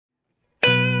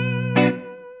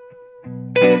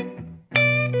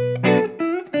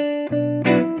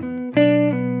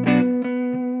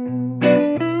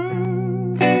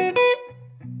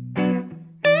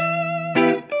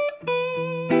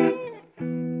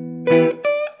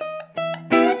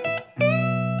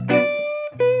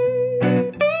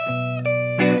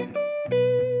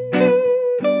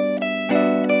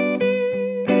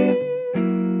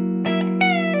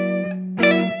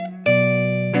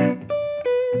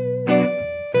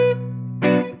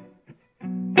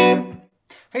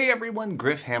everyone,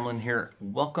 Griff Hamlin here.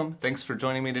 Welcome, thanks for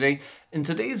joining me today. In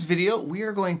today's video, we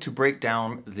are going to break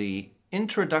down the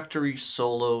introductory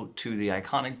solo to the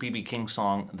iconic B.B. King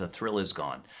song, The Thrill Is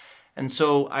Gone. And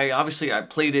so I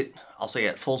played it, I'll say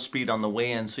at full speed on the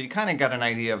way in, so you kind of got an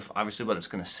idea of obviously what it's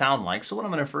going to sound like. So what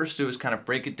I'm going to first do is kind of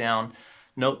break it down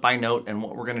note by note and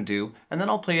what we're going to do, and then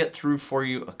I'll play it through for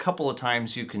you a couple of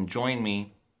times. You can join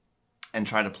me and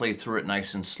try to play through it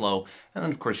nice and slow, and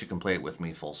then of course you can play it with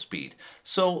me full speed.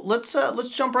 So let's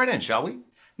jump right in, shall we?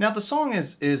 Now the song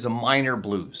is a minor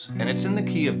blues, and it's in the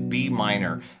key of B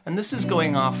minor, and this is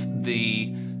going off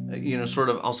the sort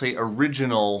of, I'll say,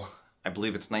 original, I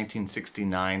believe it's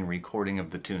 1969 recording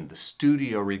of the tune, the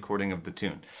studio recording of the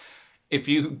tune. If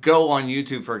you go on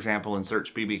YouTube, for example, and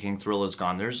search B.B. King Thrill Is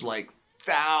Gone, there's like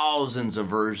thousands of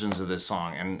versions of this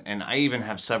song, and I even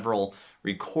have several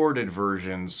recorded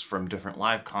versions from different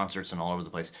live concerts and all over the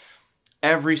place.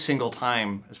 Every single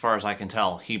time, as far as I can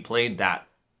tell, he played that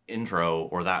intro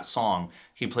or that song,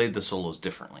 he played the solos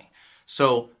differently.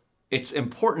 So it's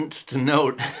important to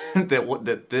note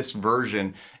that this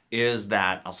version is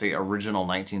that, I'll say, original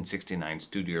 1969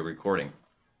 studio recording.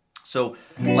 So,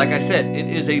 like I said, it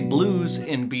is a blues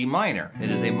in B minor.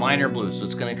 It is a minor blues, so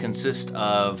it's going to consist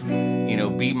of,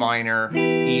 B minor,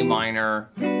 E minor,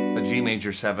 a G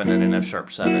major 7, and an F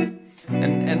sharp 7.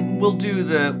 And we'll do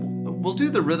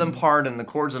the rhythm part and the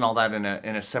chords and all that in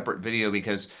a separate video,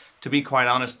 because to be quite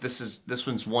honest, this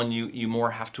one's one you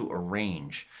more have to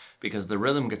arrange, because the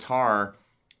rhythm guitar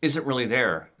isn't really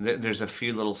there. There's a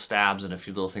few little stabs and a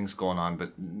few little things going on,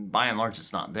 but by and large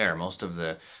it's not there. Most of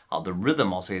the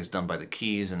rhythm, I'll say, is done by the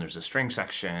keys, and there's a string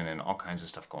section and all kinds of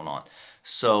stuff going on.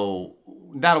 So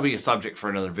that'll be a subject for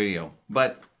another video.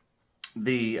 But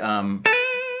the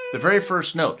very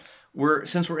first note,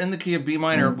 since we're in the key of B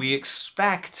minor, we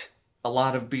expect a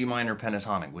lot of B minor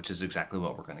pentatonic, which is exactly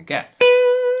what we're going to get.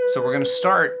 So we're going to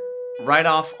start right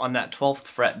off on that 12th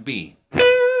fret B,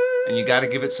 and you got to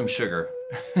give it some sugar.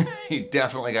 You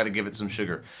definitely got to give it some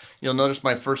sugar. You'll notice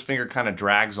my first finger kind of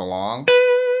drags along.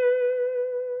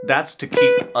 That's to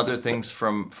keep other things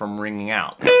from ringing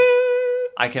out.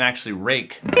 I can actually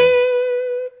rake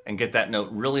and get that note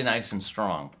really nice and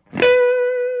strong.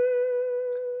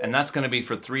 And that's going to be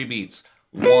for 3 beats.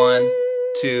 1,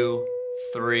 2,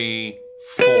 3,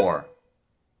 4.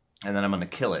 And then I'm going to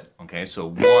kill it. Okay, so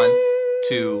 1,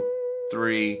 2,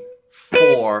 3,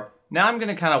 4. Now I'm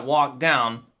going to kind of walk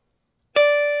down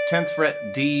 10th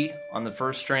fret D on the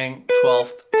first string,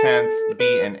 12th, 10th,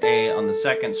 B and A on the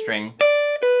second string.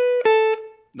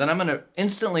 Then I'm going to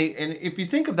instantly, and if you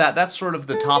think of that, that's sort of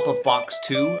the top of box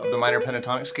 2 of the minor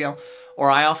pentatonic scale, or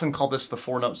I often call this the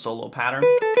 4-note solo pattern,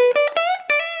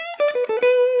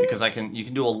 because you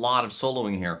can do a lot of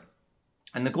soloing here.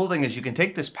 And the cool thing is you can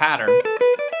take this pattern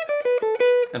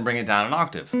and bring it down an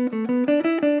octave.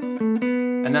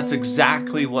 And that's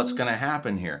exactly what's going to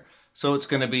happen here. So it's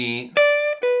going to be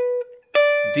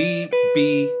D,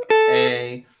 B,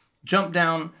 A, jump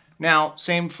down. Now,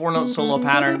 same 4-note solo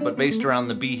pattern, but based around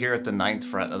the B here at the 9th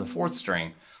fret of the 4th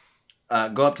string.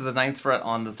 Go up to the 9th fret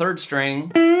on the 3rd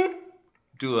string,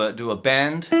 do a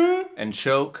bend and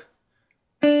choke.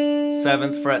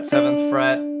 7th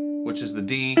fret, which is the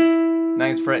D,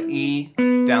 9th fret E,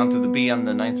 down to the B on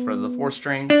the 9th fret of the 4th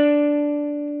string,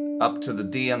 up to the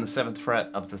D on the 7th fret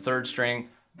of the 3rd string,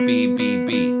 B, B,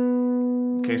 B.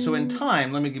 Okay, so in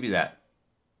time, let me give you that.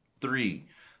 3,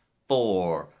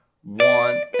 4,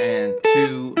 1 and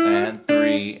 2 and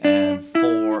 3 and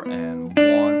 4 and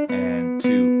 1 and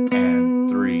 2 and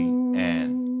 3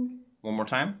 and one more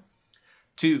time.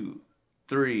 2,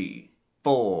 3,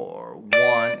 4, 1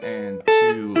 and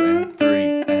 2 and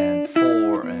 3 and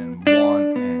 4 and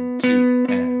 1 and 2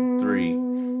 and 3.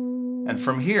 And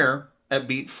from here at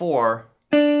beat 4,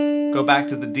 go back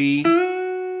to the D,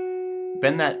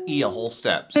 bend that E a whole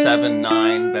step. 7,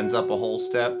 9, bends up a whole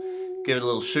step. Give it a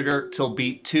little sugar till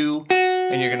beat 2,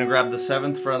 and you're going to grab the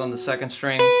 7th fret on the 2nd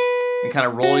string and kind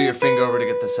of roll your finger over to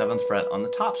get the 7th fret on the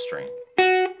top string.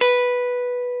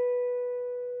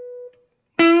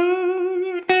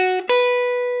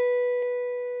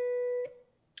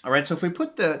 All right, so if we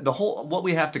put the whole, what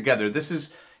we have together, this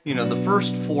is, the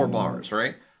first 4 bars,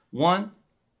 right? 1,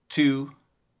 2,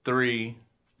 3,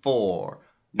 4.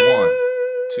 1,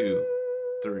 2,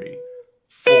 3,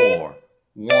 4.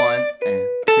 1 and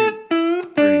 2,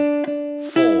 3,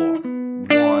 4. 1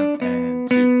 and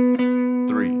 2,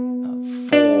 3,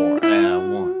 4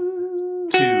 and 1,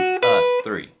 2,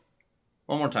 3.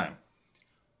 One more time.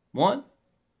 1,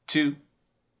 2,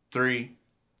 3,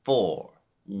 4.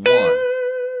 1,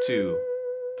 2,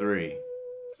 3,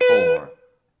 4.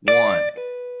 1,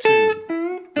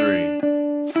 2, 3,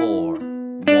 4.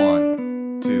 1,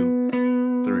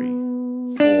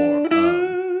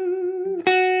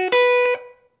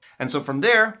 And so from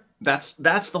there, that's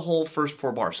the whole first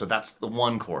 4 bars. So that's the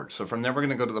 1 chord. So from there, we're going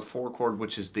to go to the 4 chord,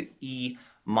 which is the E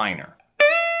minor.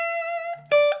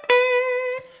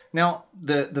 Now,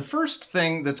 the first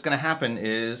thing that's going to happen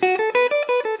is,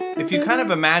 if you kind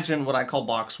of imagine what I call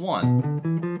box 1,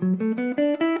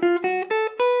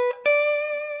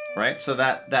 right? So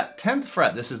that 10th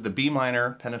fret, this is the B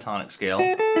minor pentatonic scale.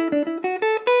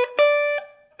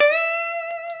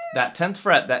 That 10th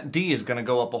fret, that D is going to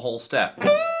go up a whole step.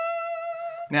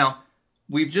 Now,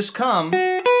 we've just come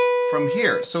from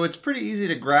here, so it's pretty easy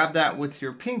to grab that with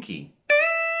your pinky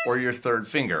or your 3rd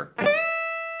finger.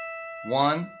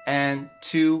 1 and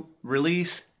 2,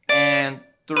 release, and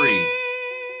 3.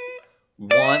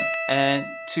 1 and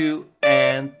 2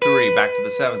 and 3. Back to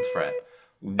the 7th fret.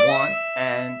 1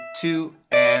 and 2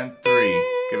 and 3.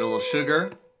 Give it a little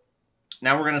sugar.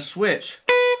 Now we're going to switch.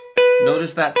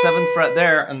 Notice that 7th fret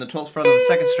there and the 12th fret on the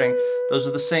 2nd string, those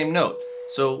are the same note.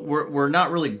 So we're not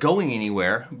really going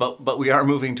anywhere, but we are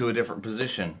moving to a different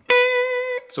position.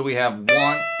 So we have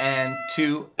 1 and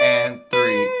 2 and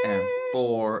 3 and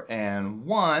 4 and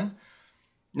 1.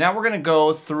 Now we're going to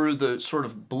go through the sort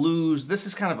of blues. This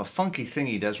is kind of a funky thing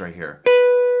he does right here.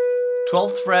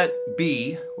 12th fret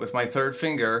B with my 3rd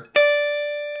finger.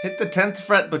 Hit the 10th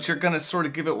fret, but you're going to sort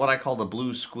of give it what I call the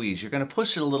blues squeeze. You're going to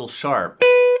push it a little sharp.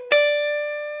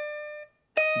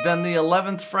 Then the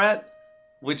 11th fret,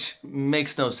 which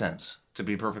makes no sense, to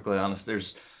be perfectly honest.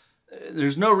 There's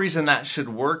no reason that should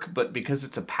work, but because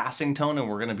it's a passing tone and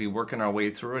we're going to be working our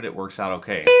way through it, it works out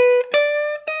okay.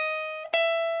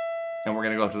 And we're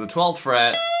going to go up to the 12th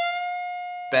fret,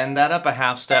 bend that up a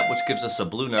half step, which gives us a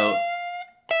blue note,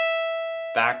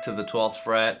 back to the 12th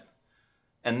fret,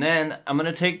 and then I'm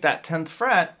going to take that 10th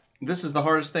fret. This is the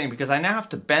hardest thing because I now have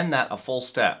to bend that a full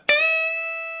step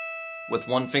with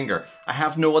 1 finger. I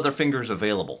have no other fingers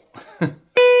available.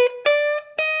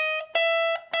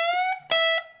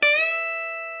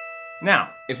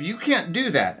 Now, if you can't do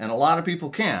that, and a lot of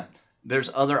people can't, there's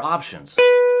other options.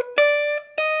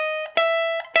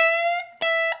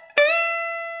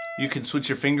 You can switch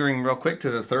your fingering real quick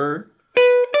to the 3rd.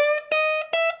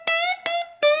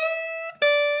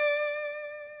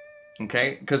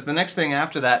 Okay, because the next thing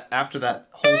after that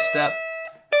whole step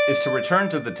is to return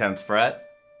to the 10th fret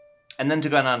and then to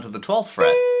go down to the 12th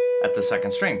fret at the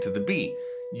 2nd string, to the B.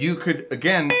 You could,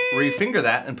 again, refinger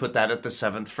that and put that at the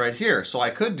 7th fret here. So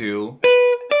I could do...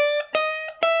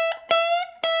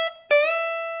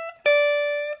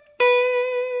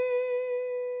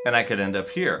 and I could end up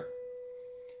here.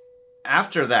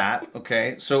 After that,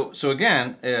 okay, so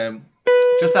again,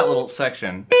 just that little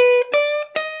section.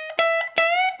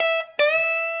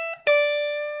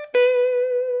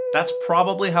 That's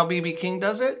probably how B.B. King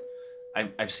does it.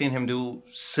 I've seen him do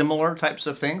similar types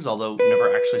of things, although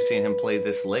never actually seen him play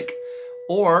this lick.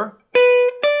 Or...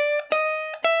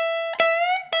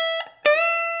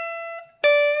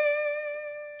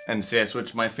 and see, I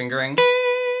switched my fingering,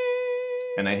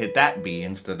 and I hit that B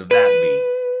instead of that B.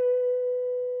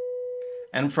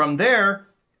 And from there,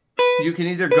 you can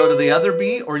either go to the other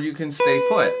B or you can stay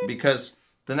put, because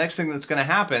the next thing that's going to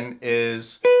happen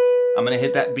is I'm going to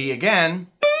hit that B again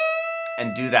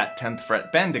and do that 10th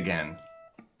fret bend again.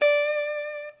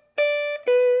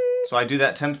 So I do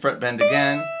that 10th fret bend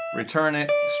again, return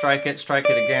it, strike it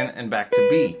again, and back to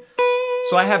B.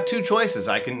 So I have 2 choices.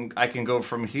 I can go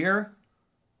from here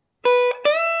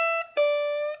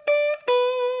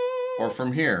or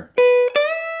from here.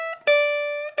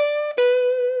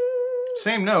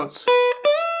 Same notes.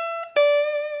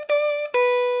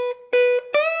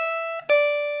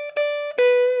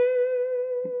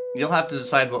 You'll have to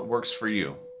decide what works for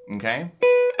you, okay?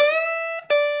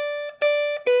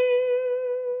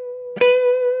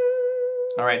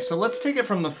 All right, so let's take it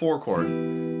from the 4 chord.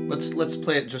 Let's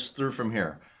play it just through from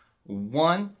here.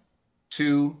 1,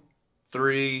 2,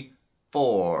 3,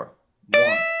 4.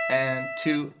 1 and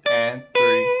 2 and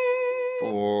 3,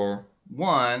 4,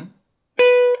 1.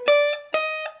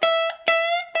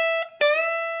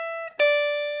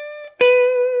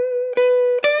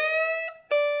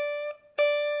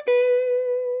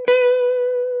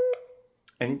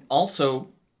 And also,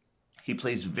 he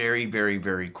plays very, very,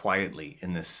 very quietly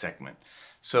in this segment.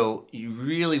 So you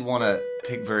really want to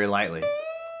pick very lightly.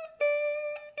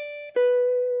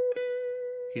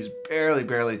 He's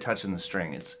barely touching the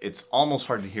string. It's almost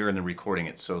hard to hear in the recording.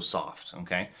 It's so soft,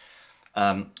 okay?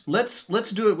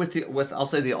 Let's do it with I'll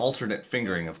say the alternate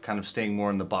fingering of kind of staying more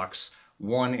in the box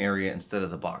 1 area instead of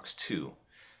the box 2.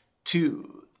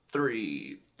 2,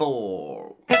 3,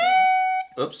 4.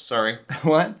 Oops, sorry.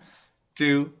 1,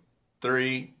 2,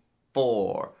 3,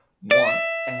 4. 1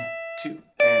 and 2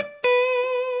 and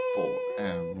 4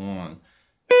 and 1.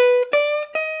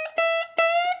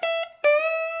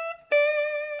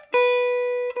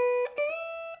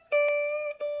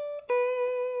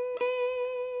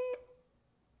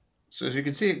 So as you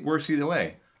can see, it works either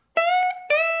way.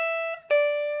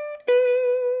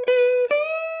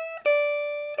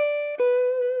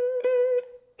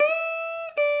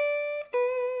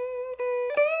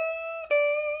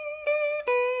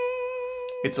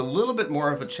 It's a little bit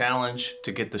more of a challenge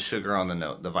to get the sugar on the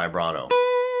note, the vibrato.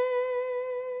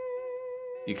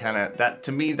 You kind of, that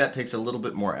to me, that takes a little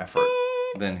bit more effort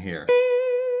than here.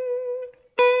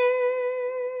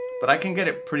 But I can get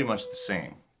it pretty much the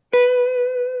same.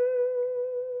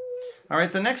 All right,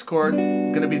 the next chord is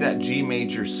going to be that G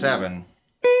major 7.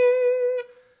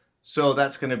 So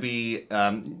that's going to be,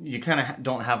 you kind of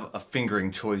don't have a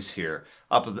fingering choice here.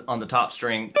 Up on the top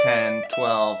string, 10,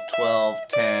 12, 12,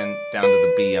 10, down to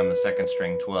the B on the second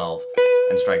string, 12,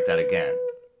 and strike that again.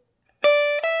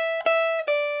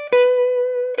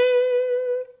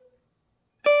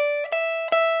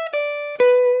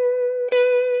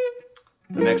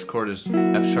 The next chord is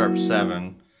F sharp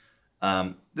 7.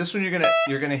 This one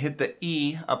you're gonna hit the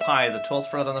E up high, the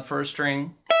 12th fret on the first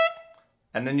string,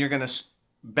 and then you're gonna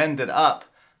bend it up,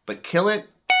 but kill it,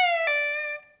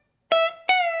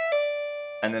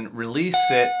 and then release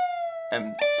it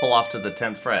and pull off to the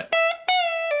 10th fret.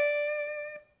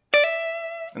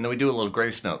 And then we do a little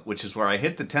grace note, which is where I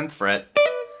hit the 10th fret,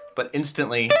 but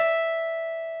instantly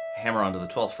hammer onto the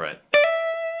 12th fret.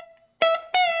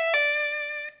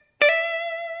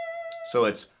 So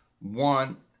it's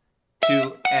 1,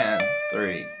 2, and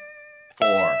 3,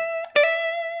 4,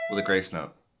 with a grace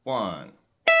note. 1.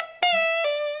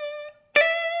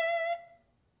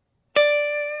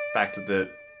 Back to the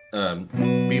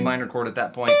B minor chord at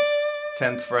that point.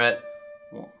 10th fret.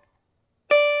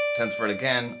 10th fret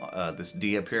again. This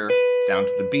D up here. Down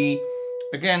to the B.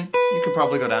 Again, you could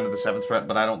probably go down to the 7th fret,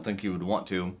 but I don't think you would want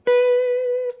to.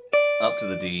 Up to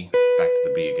the D. Back to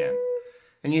the B again.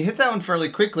 And you hit that one fairly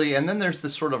quickly, and then there's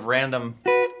this sort of random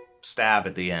stab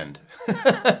at the end.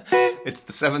 It's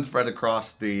the 7th fret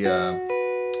across the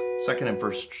 2nd and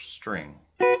 1st string,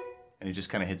 and he just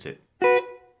kind of hits it.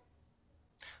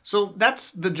 So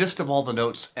that's the gist of all the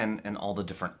notes and all the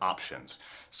different options.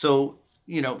 So,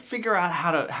 you know, figure out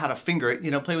how to finger it,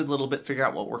 you know, play with a little bit, figure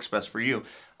out what works best for you.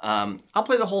 I'll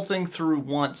play the whole thing through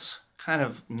once, kind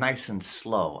of nice and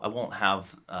slow. I won't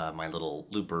have my little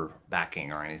looper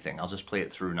backing or anything. I'll just play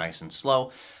it through nice and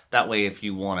slow. That way, if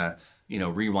you want to, you know,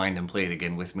 rewind and play it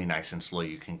again with me nice and slow,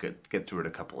 you can get through it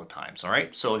a couple of times. All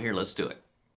right, so here, let's do it.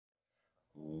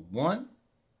 1,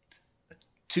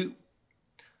 2,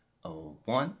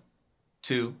 1,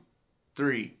 2,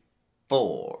 3,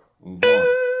 4. 1,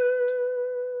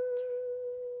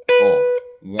 4,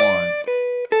 1.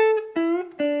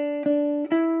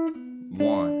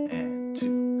 1 and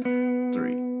 2,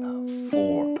 3,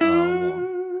 4,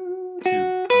 1,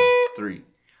 2, 3,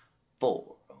 4.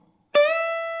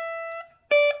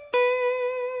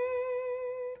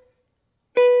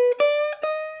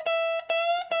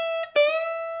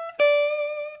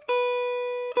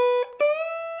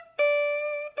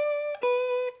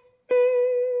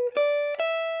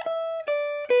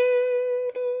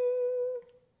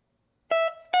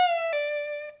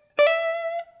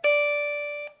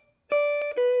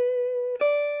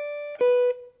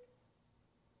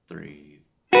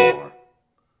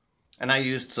 And I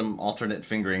used some alternate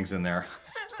fingerings in there.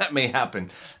 That may happen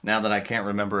now that I can't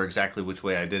remember exactly which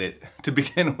way I did it to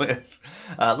begin with.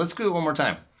 Let's do it one more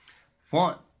time.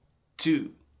 1,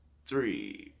 2,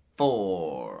 3,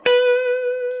 4.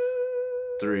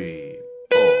 3,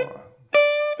 4.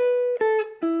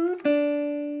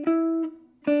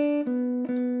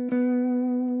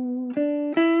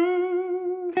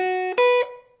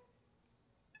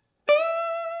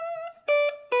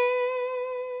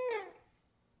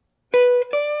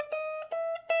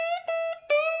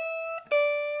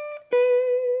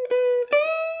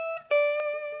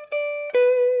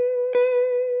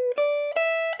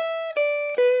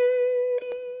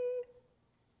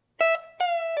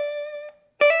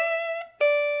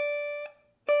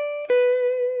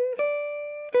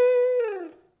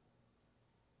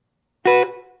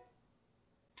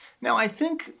 Now, I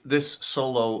think this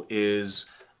solo is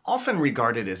often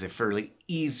regarded as a fairly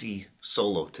easy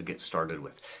solo to get started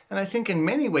with. And I think in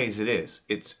many ways it is.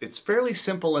 It's fairly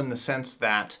simple in the sense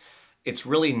that it's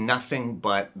really nothing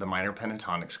but the minor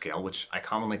pentatonic scale, which I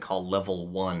commonly call level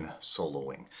 1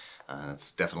 soloing.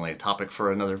 It's definitely a topic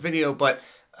for another video, but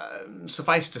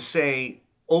suffice to say,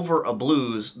 over a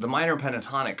blues, the minor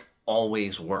pentatonic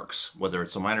always works, whether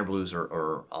it's a minor blues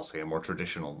or I'll say a more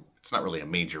traditional, it's not really a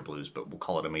major blues, but we'll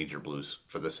call it a major blues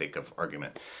for the sake of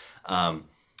argument.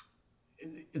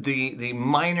 The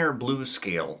minor blues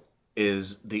scale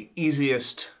is the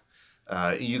easiest.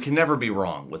 You can never be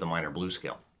wrong with a minor blues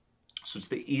scale. So it's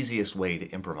the easiest way to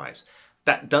improvise.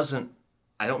 That doesn't,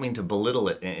 I don't mean to belittle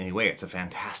it in any way. It's a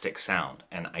fantastic sound,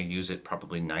 and I use it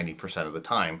probably 90% of the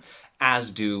time,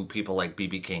 as do people like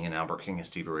B.B. King and Albert King and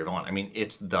Stevie Ray Vaughan. I mean,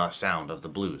 it's the sound of the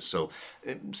blues. So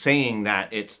saying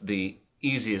that it's the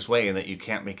easiest way and that you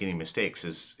can't make any mistakes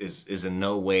is in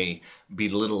no way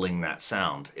belittling that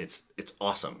sound. It's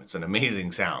awesome. It's an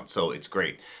amazing sound, so it's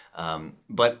great.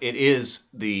 But it is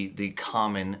the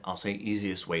common, I'll say,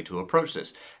 easiest way to approach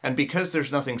this. And because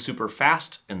there's nothing super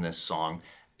fast in this song,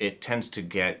 it tends to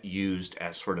get used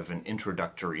as sort of an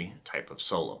introductory type of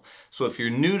solo. So if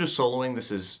you're new to soloing, this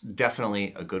is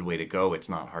definitely a good way to go. It's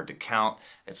not hard to count.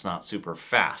 It's not super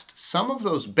fast. Some of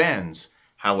those bends,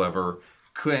 however,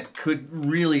 could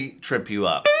really trip you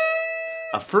up.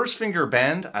 A first finger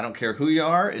bend, I don't care who you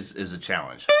are, is a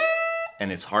challenge.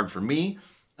 And it's hard for me.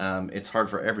 It's hard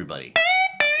for everybody.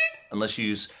 Unless you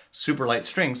use super light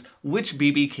strings, which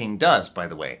B.B. King does, by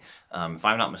the way. If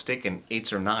I'm not mistaken,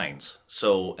 8s or 9s.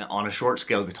 So on a short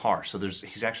scale guitar. So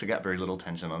he's actually got very little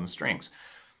tension on the strings.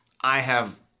 I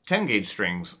have 10 gauge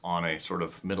strings on a sort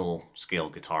of middle scale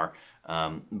guitar.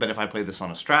 But if I play this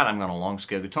on a Strat, I'm on a long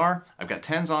scale guitar. I've got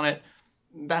 10s on it.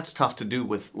 That's tough to do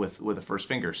with a first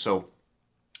finger. So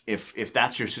if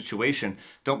that's your situation,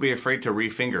 don't be afraid to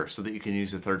refinger so that you can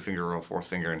use a third finger or a fourth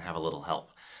finger and have a little help.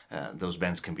 Those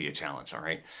bends can be a challenge, all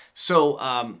right? So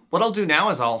what I'll do now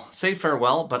is I'll say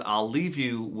farewell, but I'll leave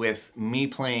you with me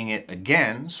playing it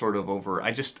again, sort of over.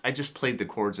 I just played the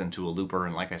chords into a looper,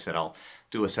 and like I said, I'll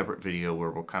do a separate video where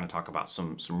we'll kind of talk about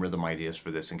some rhythm ideas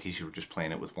for this in case you were just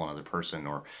playing it with one other person,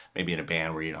 or maybe in a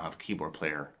band where you don't have a keyboard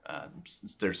player.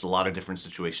 There's a lot of different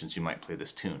situations you might play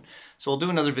this tune. So I'll do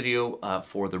another video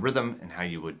for the rhythm and how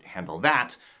you would handle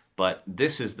that. But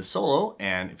this is the solo,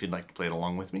 and if you'd like to play it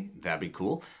along with me, that'd be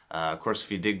cool. Of course, if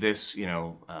you dig this, if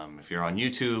you're on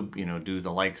YouTube, do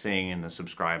the like thing and the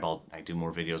subscribe. I do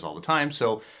more videos all the time,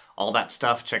 so all that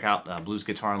stuff. Check out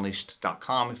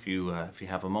bluesguitarunleashed.com if you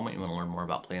have a moment, you want to learn more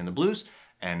about playing the blues.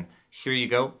 And here you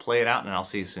go, play it out, and I'll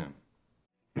see you soon.